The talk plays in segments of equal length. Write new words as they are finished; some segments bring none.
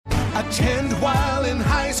Attend while in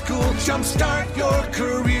high school. Jumpstart your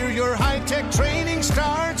career. Your high-tech training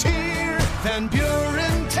starts here. Van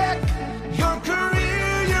Buren Tech. Your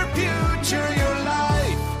career, your future, your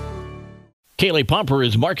life. Kaylee Pomper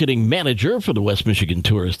is marketing manager for the West Michigan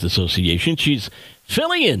Tourist Association. She's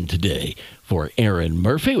filling in today for Aaron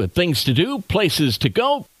Murphy with things to do, places to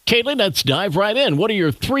go. Kaylee, let's dive right in. What are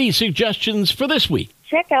your 3 suggestions for this week?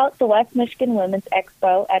 Check out the West Michigan Women's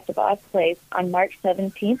Expo at DeVos Place on March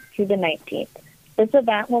 17th through the 19th. This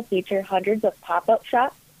event will feature hundreds of pop-up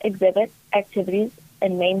shops, exhibits, activities,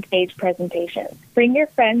 and main stage presentations. Bring your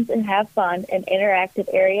friends and have fun in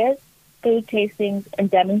interactive areas, food tastings,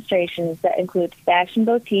 and demonstrations that include fashion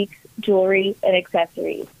boutiques, jewelry, and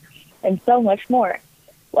accessories, and so much more.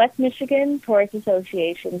 West Michigan Tourist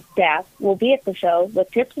Association staff will be at the show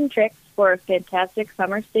with tips and tricks for a fantastic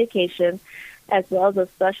summer staycation, as well as a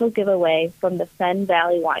special giveaway from the Fen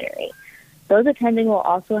Valley Winery. Those attending will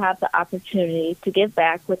also have the opportunity to give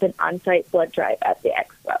back with an on-site blood drive at the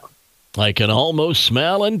expo. I can almost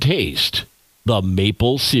smell and taste the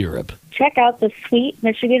maple syrup. Check out the Sweet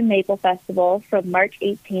Michigan Maple Festival from March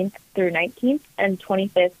 18th through 19th and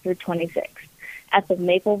 25th through 26th at the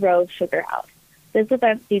Maple Road Sugar House. This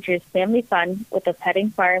event features family fun with a petting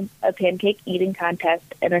farm, a pancake eating contest,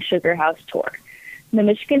 and a sugar house tour. The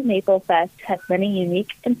Michigan Maple Fest has many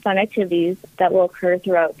unique and fun activities that will occur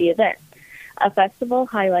throughout the event. A festival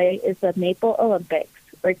highlight is the Maple Olympics,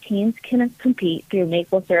 where teens can compete through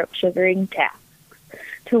maple syrup sugaring tasks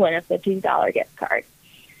to win a $50 gift card.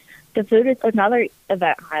 The food is another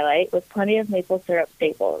event highlight with plenty of maple syrup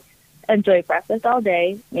staples. Enjoy breakfast all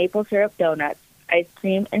day, maple syrup donuts, ice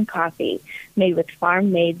cream, and coffee made with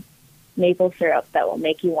farm-made maple syrup that will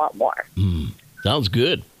make you want more. Sounds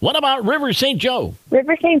good. What about River St. Joe?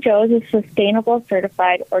 River St. Joe is a sustainable,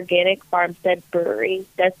 certified, organic farmstead brewery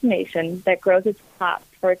destination that grows its hops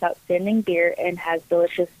for its outstanding beer and has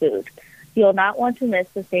delicious food. You'll not want to miss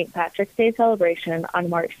the St. Patrick's Day celebration on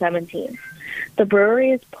March 17th. The brewery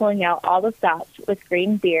is pulling out all the stops with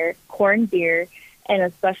green beer, corn beer, and a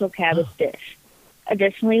special cabbage dish.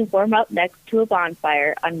 Additionally, warm up next to a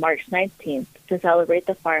bonfire on March 19th to celebrate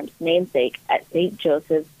the farm's namesake at St.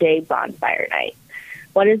 Joseph's Day Bonfire Night.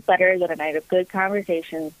 What is better than a night of good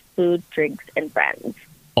conversations, food, drinks, and friends?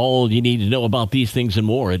 All you need to know about these things and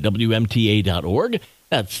more at WMTA.org.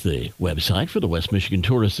 That's the website for the West Michigan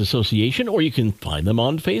Tourist Association, or you can find them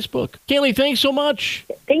on Facebook. Kaylee, thanks so much.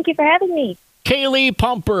 Thank you for having me. Kaylee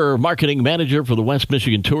Pomper, marketing manager for the West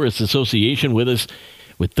Michigan Tourist Association, with us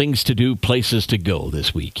with things to do, places to go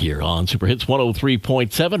this week here on Super Hits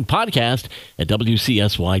 103.7 podcast at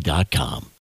WCSY.com.